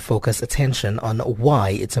issues, we focus attention on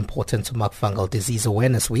why it's important to mark Fungal Disease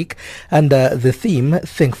Awareness Week under the theme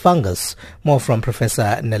Think Fungus. More from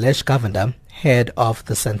Professor Nilesh Govender, head of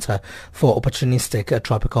the Center for Opportunistic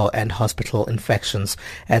Tropical and Hospital Infections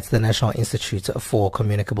at the National Institute for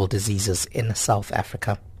Communicable Diseases in South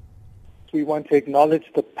Africa. We want to acknowledge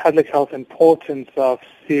the public health importance of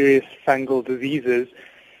serious fungal diseases,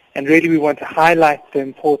 and really we want to highlight the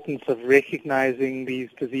importance of recognizing these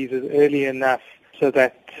diseases early enough so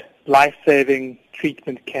that life-saving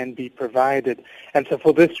treatment can be provided. And so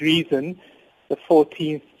for this reason, the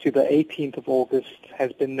 14th to the 18th of August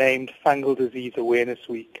has been named Fungal Disease Awareness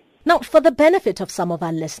Week. Now, for the benefit of some of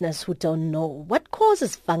our listeners who don't know, what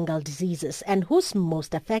causes fungal diseases and who's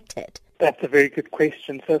most affected? That's a very good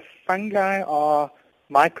question. So fungi are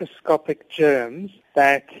microscopic germs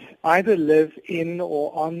that either live in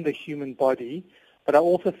or on the human body, but are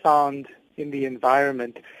also found in the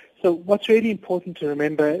environment. So what's really important to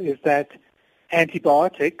remember is that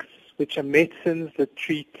antibiotics, which are medicines that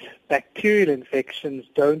treat bacterial infections,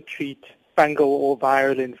 don't treat fungal or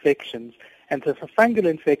viral infections. And so for fungal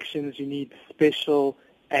infections, you need special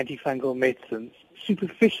antifungal medicines.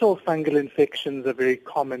 Superficial fungal infections are very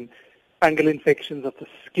common. Fungal infections of the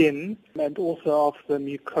skin and also of the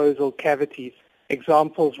mucosal cavities.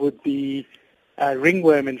 Examples would be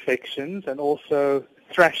ringworm infections and also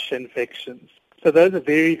thrush infections. So those are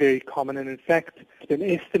very, very common, and in fact it's been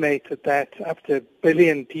estimated that up to 1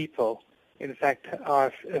 billion people in fact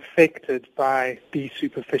are affected by these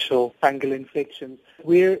superficial fungal infections.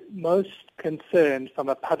 We're most concerned from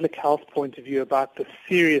a public health point of view about the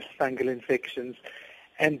serious fungal infections,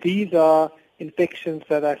 and these are infections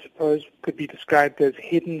that I suppose could be described as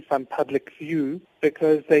hidden from public view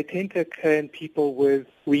because they tend to occur in people with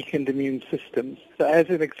weakened immune systems. So as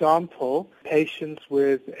an example, patients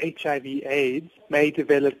with HIV/AIDS may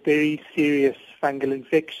develop very serious fungal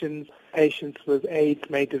infections. Patients with AIDS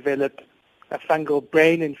may develop a fungal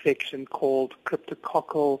brain infection called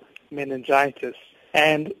cryptococcal meningitis.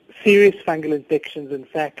 And serious fungal infections, in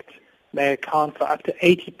fact, may account for up to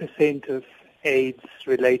 80% of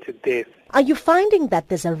AIDS-related deaths. Are you finding that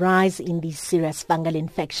there's a rise in these serious fungal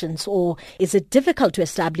infections, or is it difficult to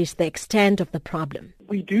establish the extent of the problem?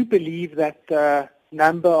 We do believe that the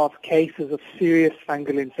number of cases of serious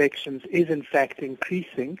fungal infections is in fact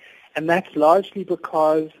increasing, and that's largely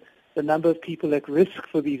because the number of people at risk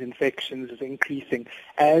for these infections is increasing.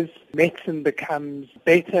 As medicine becomes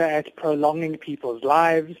better at prolonging people's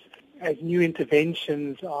lives, as new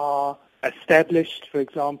interventions are established, for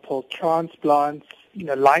example, transplants,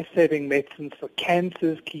 life-saving medicines for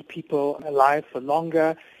cancers keep people alive for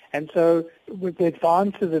longer. And so with the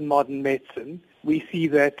advances in modern medicine, we see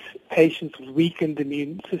that patients with weakened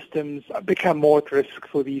immune systems become more at risk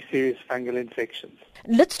for these serious fungal infections.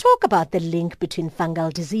 Let's talk about the link between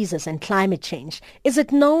fungal diseases and climate change. Is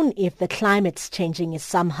it known if the climate's changing is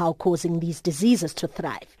somehow causing these diseases to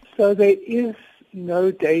thrive? So there is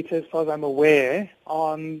no data, as far as I'm aware,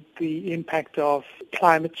 on the impact of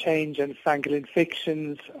climate change and fungal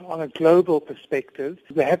infections on a global perspective.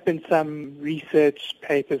 There have been some research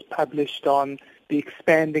papers published on the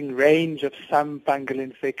expanding range of some fungal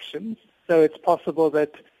infections. So it's possible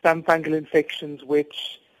that some fungal infections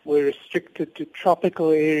which were restricted to tropical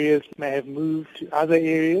areas may have moved to other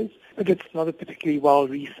areas, but it's not a particularly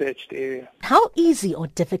well-researched area. How easy or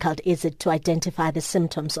difficult is it to identify the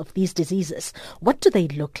symptoms of these diseases? What do they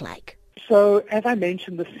look like? So, as I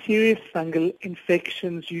mentioned, the serious fungal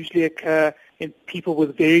infections usually occur in people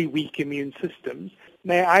with very weak immune systems.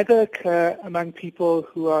 They either occur among people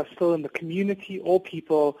who are still in the community or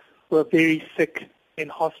people who are very sick in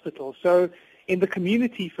hospital. So, in the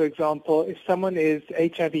community, for example, if someone is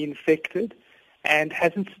HIV infected and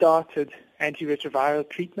hasn't started antiretroviral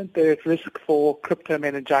treatment, they're at risk for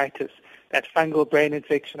cryptomeningitis, that fungal brain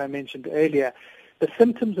infection I mentioned earlier. The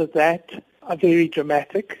symptoms of that are very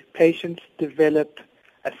dramatic. Patients develop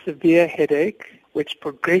a severe headache, which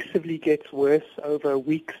progressively gets worse over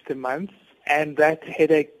weeks to months, and that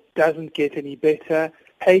headache doesn't get any better.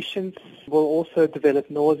 Patients will also develop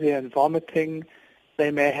nausea and vomiting. They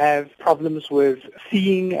may have problems with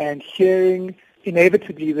seeing and hearing.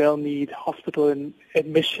 Inevitably, they'll need hospital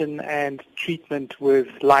admission and treatment with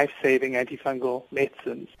life-saving antifungal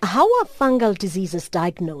medicines. How are fungal diseases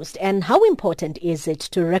diagnosed, and how important is it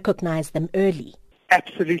to recognize them early?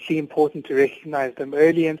 Absolutely important to recognize them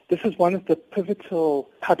early, and this is one of the pivotal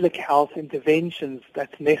public health interventions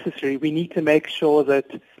that's necessary. We need to make sure that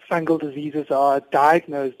fungal diseases are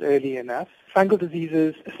diagnosed early enough. Fungal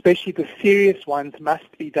diseases, especially the serious ones,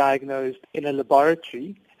 must be diagnosed in a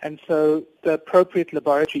laboratory, and so the appropriate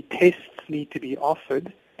laboratory tests need to be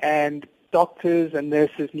offered. and doctors and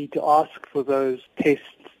nurses need to ask for those tests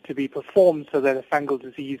to be performed so that a fungal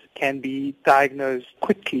disease can be diagnosed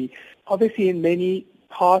quickly. Obviously, in many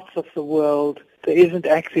parts of the world, there isn't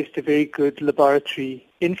access to very good laboratory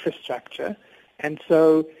infrastructure, and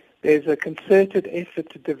so there's a concerted effort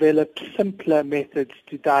to develop simpler methods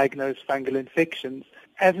to diagnose fungal infections.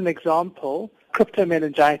 As an example,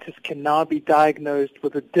 cryptomeningitis can now be diagnosed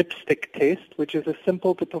with a dipstick test, which is as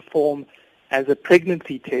simple to perform as a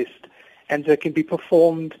pregnancy test, and so it can be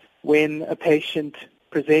performed when a patient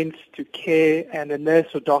presents to care, and a nurse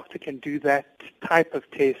or doctor can do that type of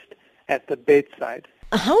test at the bedside.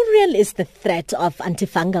 How real is the threat of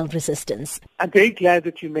antifungal resistance? I'm very glad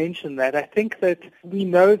that you mentioned that. I think that we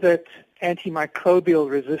know that antimicrobial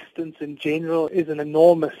resistance in general is an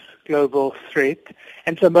enormous global threat,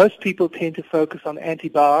 and so most people tend to focus on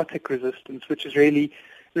antibiotic resistance, which is really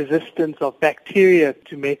resistance of bacteria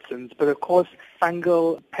to medicines. But of course,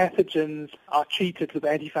 fungal pathogens are treated with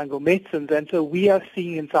antifungal medicines, and so we are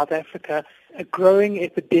seeing in South Africa a growing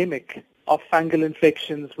epidemic of fungal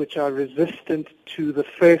infections which are resistant to the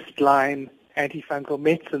first-line antifungal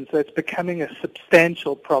medicine. So it's becoming a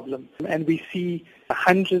substantial problem. And we see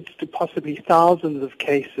hundreds to possibly thousands of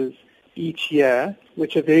cases each year,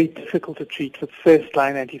 which are very difficult to treat with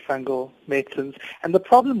first-line antifungal medicines. And the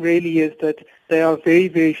problem really is that there are very,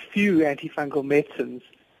 very few antifungal medicines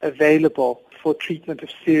available for treatment of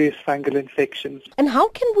serious fungal infections. And how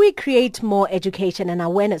can we create more education and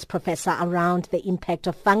awareness, Professor, around the impact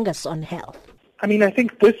of fungus on health? I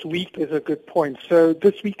think this week is a good point. So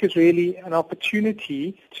this week is really an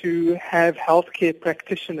opportunity to have healthcare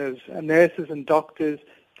practitioners, nurses and doctors,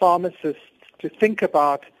 pharmacists, to think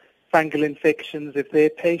about fungal infections if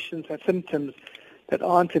their patients have symptoms that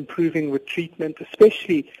aren't improving with treatment,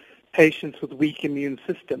 especially patients with weak immune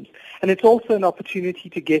systems. And it's also an opportunity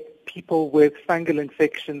to get people with fungal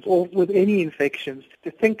infections or with any infections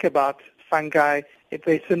to think about fungi if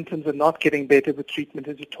their symptoms are not getting better with treatment,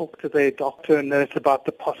 and to talk to their doctor and nurse about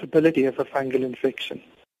the possibility of a fungal infection.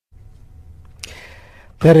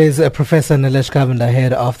 That is Professor Nilesh Kavanda,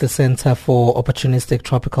 head of the Center for Opportunistic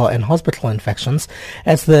Tropical and Hospital Infections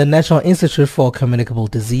at the National Institute for Communicable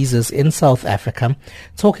Diseases in South Africa,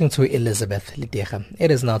 talking to Elizabeth Lidega.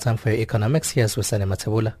 It is now time for your economics. Here's Wisane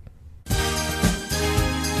Matabula.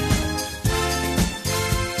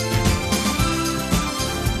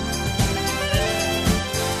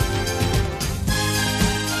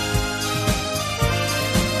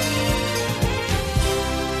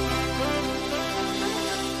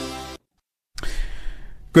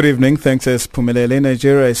 Good evening. Thanks, Pumelele.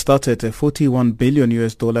 Nigeria has started a $41 billion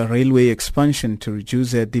railway expansion to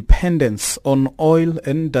reduce their dependence on oil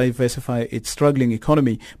and diversify its struggling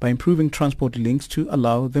economy by improving transport links to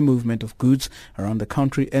allow the movement of goods around the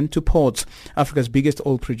country and to ports. Africa's biggest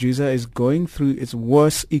oil producer is going through its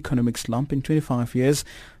worst economic slump in 25 years,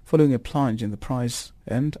 following a plunge in the price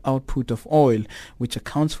and output of oil, which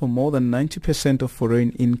accounts for more than 90% of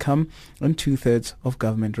foreign income and two-thirds of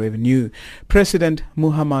government revenue. President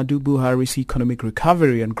Muhammadu Buhari's Economic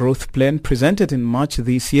Recovery and Growth Plan, presented in March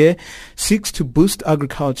this year, seeks to boost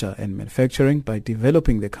agriculture and manufacturing by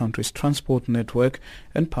developing the country's transport network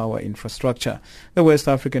and power infrastructure. The West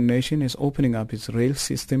African nation is opening up its rail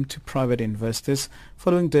system to private investors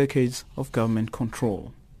following decades of government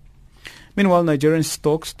control. Meanwhile, Nigerian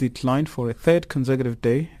stocks declined for a third consecutive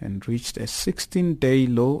day and reached a 16-day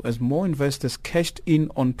low as more investors cashed in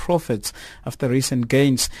on profits after recent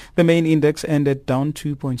gains. The main index ended down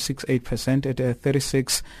 2.68% at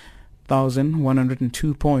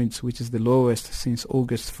 36,102 points, which is the lowest since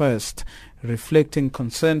August 1st, reflecting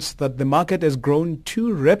concerns that the market has grown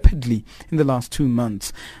too rapidly in the last 2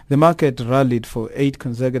 months. The market rallied for 8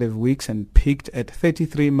 consecutive weeks and peaked at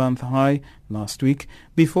 33-month high last week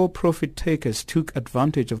before profit takers took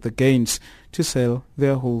advantage of the gains to sell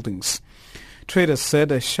their holdings. Traders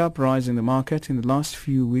said a sharp rise in the market in the last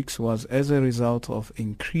few weeks was as a result of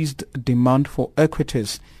increased demand for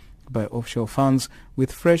equities by offshore funds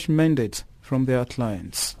with fresh mandates from their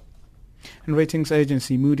clients. And ratings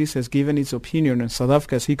agency Moody's has given its opinion on South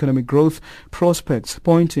Africa's economic growth prospects,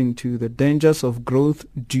 pointing to the dangers of growth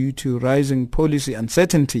due to rising policy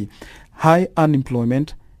uncertainty, high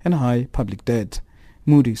unemployment and high public debt.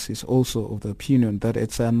 Moody's is also of the opinion that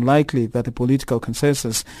it's unlikely that a political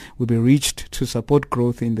consensus will be reached to support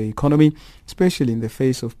growth in the economy, especially in the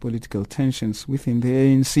face of political tensions within the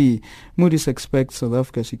ANC. Moody's expects South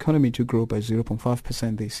Africa's economy to grow by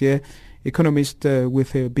 0.5% this year. Economist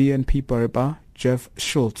with BNP Paribas, Jeff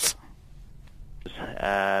Schultz.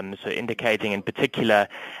 So indicating in particular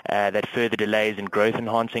that further delays in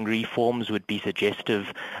growth-enhancing reforms would be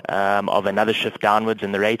suggestive of another shift downwards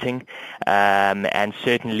in the rating. And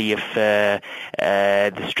certainly if the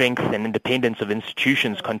strength and independence of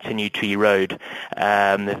institutions continue to erode,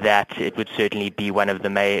 that it would certainly be one of the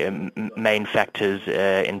main factors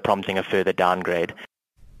in prompting a further downgrade.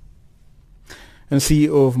 And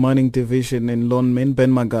CEO of Mining Division in Lonmin,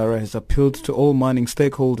 Ben Magara, has appealed to all mining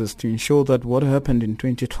stakeholders to ensure that what happened in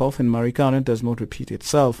 2012 in Marikana does not repeat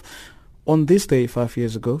itself. On this day, 5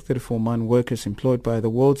 years ago, 34 mine workers employed by the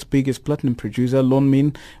world's biggest platinum producer,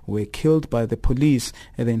 Lonmin, were killed by the police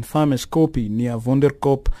at the infamous Kopi near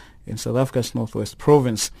Wonderkop in South Africa's northwest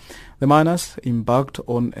province. The miners embarked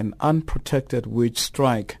on an unprotected wage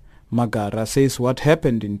strike. Magara says what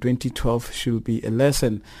happened in 2012 should be a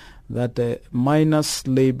lesson that the miners'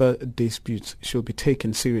 labor disputes should be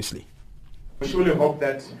taken seriously. We surely hope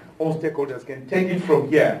that all stakeholders can take it from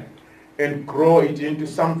here and grow it into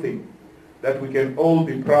something that we can all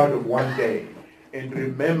be proud of one day and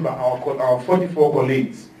remember our 44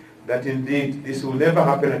 colleagues that indeed this will never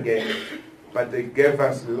happen again, but they gave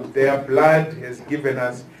us, their blood has given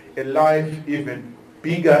us a life even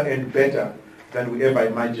bigger and better than we ever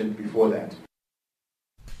imagined before that.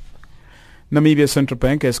 Namibia's central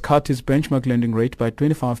bank has cut its benchmark lending rate by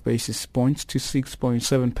 25 basis points to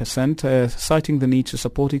 6.7%, citing the need to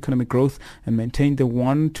support economic growth and maintain the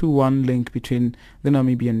 1-to-1 link between the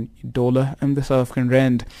Namibian dollar and the South African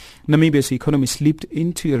rand. Namibia's economy slipped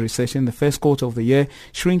into a recession in the first quarter of the year,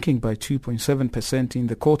 shrinking by 2.7% in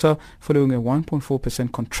the quarter, following a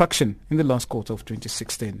 1.4% contraction in the last quarter of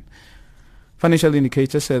 2016. Financial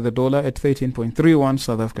indicators say the dollar at 13.31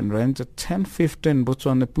 South African rand, at 10.15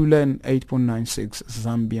 Botswana Pula and 8.96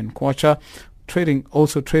 Zambian Kwacha,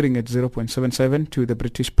 also trading at 0.77 to the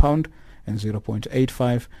British pound and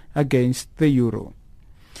 0.85 against the euro.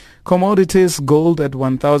 Commodities: gold at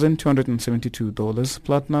 $1,272,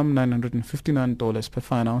 platinum $959 per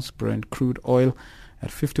fine ounce, Brent crude oil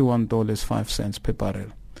at $51.05 per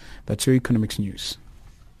barrel. That's your economics news.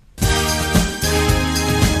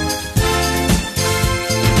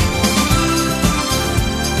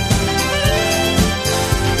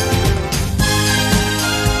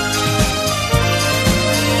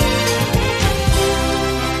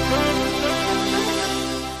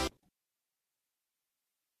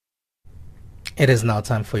 It is now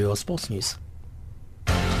time for your sports news.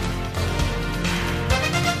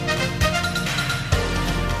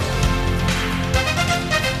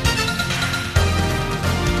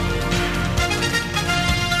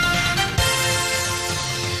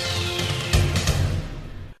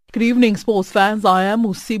 Good evening, sports fans. I am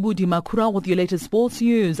Usibu Dimakura with your latest sports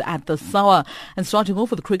news at this hour. And starting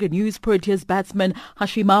off with cricket news, Proteas batsman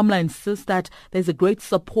Hashim Amla insists that there's a great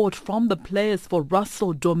support from the players for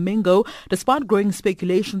Russell Domingo, despite growing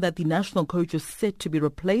speculation that the national coach is set to be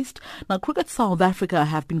replaced. Now, Cricket South Africa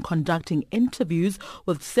have been conducting interviews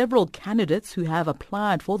with several candidates who have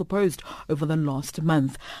applied for the post over the last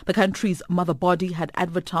month. The country's mother body had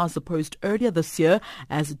advertised the post earlier this year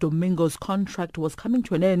as Domingo's contract was coming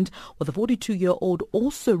to an end, with the 42-year-old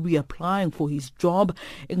also reapplying for his job.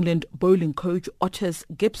 England bowling coach Otis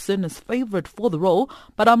Gibson is favoured for the role,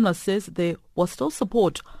 but Amla says there was still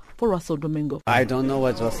support for Russell Domingo. I don't know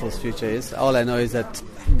what Russell's future is. All I know is that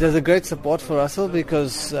there's a great support for Russell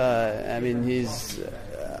because, he's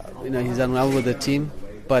done well with the team,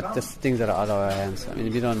 but there's things that are out of our hands. I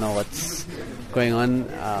mean, we don't know what's going on.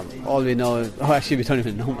 All we know, actually we don't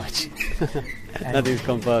even know much. Nothing's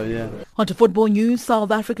confirmed, yeah. On to football news, South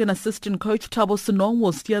African assistant coach Thabo Senong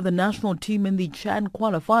will steer the national team in the Chan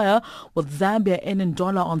qualifier with Zambia in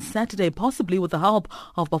Ndola on Saturday, possibly with the help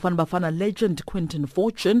of Bafana Bafana legend Quinton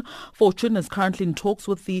Fortune. Fortune is currently in talks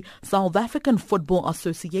with the South African Football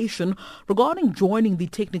Association regarding joining the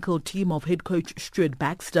technical team of head coach Stuart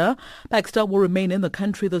Baxter. Baxter will remain in the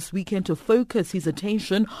country this weekend to focus his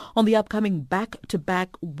attention on the upcoming back-to-back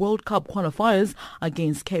World Cup qualifiers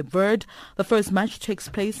against Cape Verde. The first match takes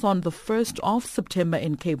place on the 1st of September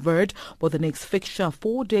in Cape Verde, with the next fixture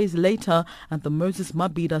 4 days later at the Moses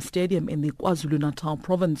Mabhida Stadium in the KwaZulu-Natal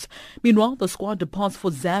province. Meanwhile, the squad departs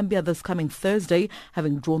for Zambia this coming Thursday,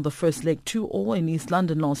 having drawn the first leg 2-2 in East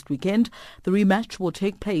London last weekend. The rematch will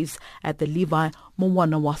take place at the Levi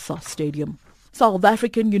Mwanawasa Stadium. South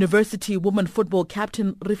African University women football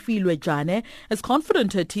captain Refilwe Jane is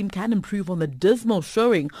confident her team can improve on the dismal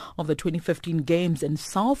showing of the 2015 Games in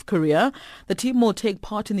South Korea. The team will take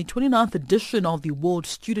part in the 29th edition of the World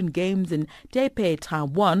Student Games in Taipei,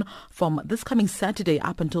 Taiwan from this coming Saturday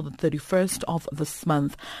up until the 31st of this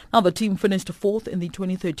month. Now, the team finished fourth in the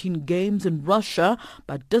 2013 Games in Russia,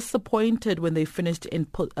 but disappointed when they finished in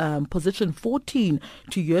position 14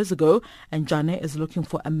 2 years ago, and Jane is looking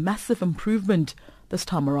for a massive improvement this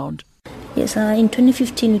time around. Yes, in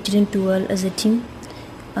 2015 we didn't do well as a team.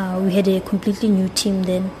 We had a completely new team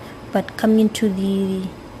then, but coming into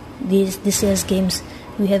this year's games,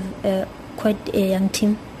 we have quite a young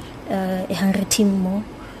team, a hungry team more,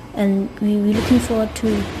 and we're looking forward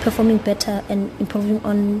to performing better and improving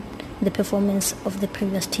on the performance of the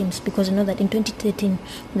previous teams, because I know that in 2013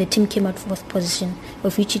 the team came out fourth position,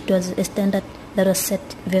 of which it was a standard that was set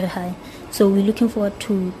very high. So we're looking forward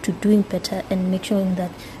to doing better and make sure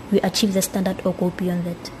that we achieve the standard or go beyond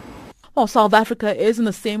that. Well, South Africa is in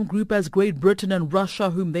the same group as Great Britain and Russia,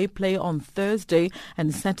 whom they play on Thursday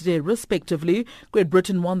and Saturday respectively. Great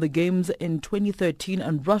Britain won the games in 2013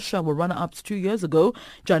 and Russia were runner-ups 2 years ago.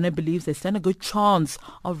 Jane believes they stand a good chance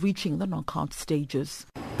of reaching the knockout stages.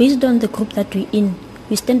 Based on the group that we're in,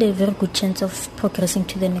 we stand a very good chance of progressing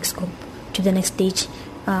to the next group, to the next stage.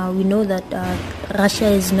 We know that Russia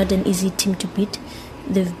is not an easy team to beat.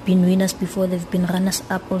 They've been winners before, they've been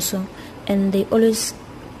runners-up also, and they always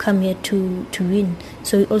come here to win.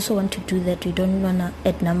 So we also want to do that. We don't want to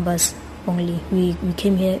add numbers only. We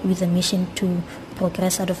came here with a mission to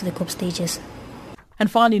progress out of the group stages. And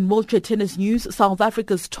finally, in wheelchair tennis news, South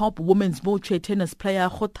Africa's top women's wheelchair tennis player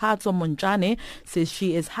Kgothatso Montjane says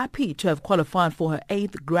she is happy to have qualified for her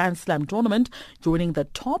 8th Grand Slam tournament, joining the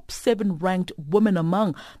top 7 ranked women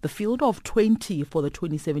among the field of 20 for the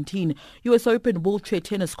 2017 US Open wheelchair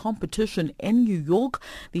tennis competition in New York.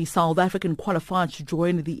 The South African qualified to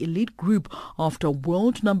join the elite group after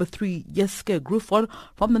world number 3 Jeske Gruffudd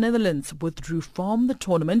from the Netherlands withdrew from the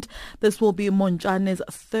tournament. This will be Montjane's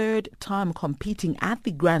 3rd time competing at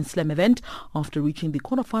the Grand Slam event after reaching the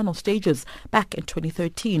quarterfinal stages back in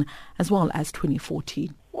 2013 as well as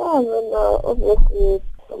 2014. Obviously,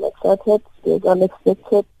 I'm excited. It was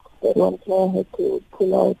unexpected that one player had to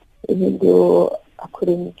pull out, even though I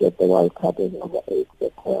couldn't get the World Cup as number 8.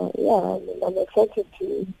 But I'm excited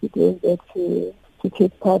to be going back to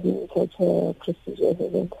take part in such a prestigious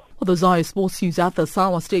event. Well, those are your sports news at the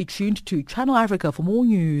Sawa. Stay tuned to Channel Africa for more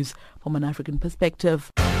news from an African perspective.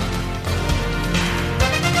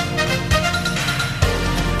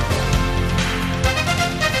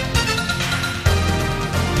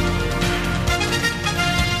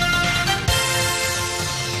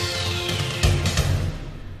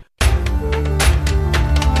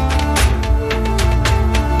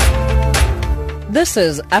 This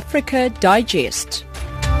is Africa Digest.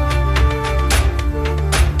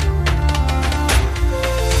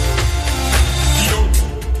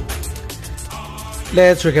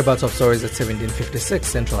 Let's recap our top stories at 17:56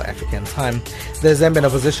 Central African Time. The Zambian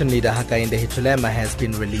opposition leader Hakainde Hichilema has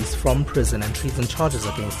been released from prison and treason charges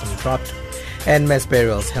against him dropped. And mass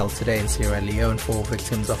burials held today in Sierra Leone for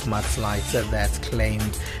victims of mudslides that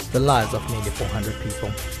claimed the lives of nearly 400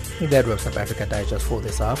 people. That wraps up Africa Digest for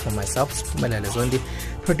this hour. For myself, Spumelele Zondi,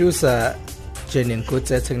 producer Jenin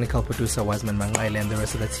Kutze, technical producer Wiseman Mangaile, and the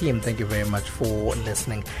rest of the team, thank you very much for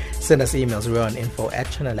listening. Send us emails. We're on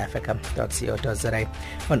info@channelafrica.co.za.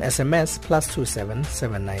 On SMS, +27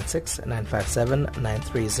 796 957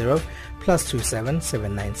 930, +27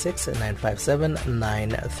 796 957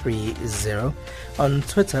 930. On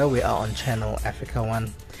Twitter, we are on Channel Africa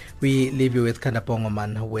 1. We leave you with Kanda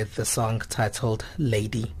Bongoman with the song titled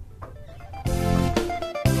Lady.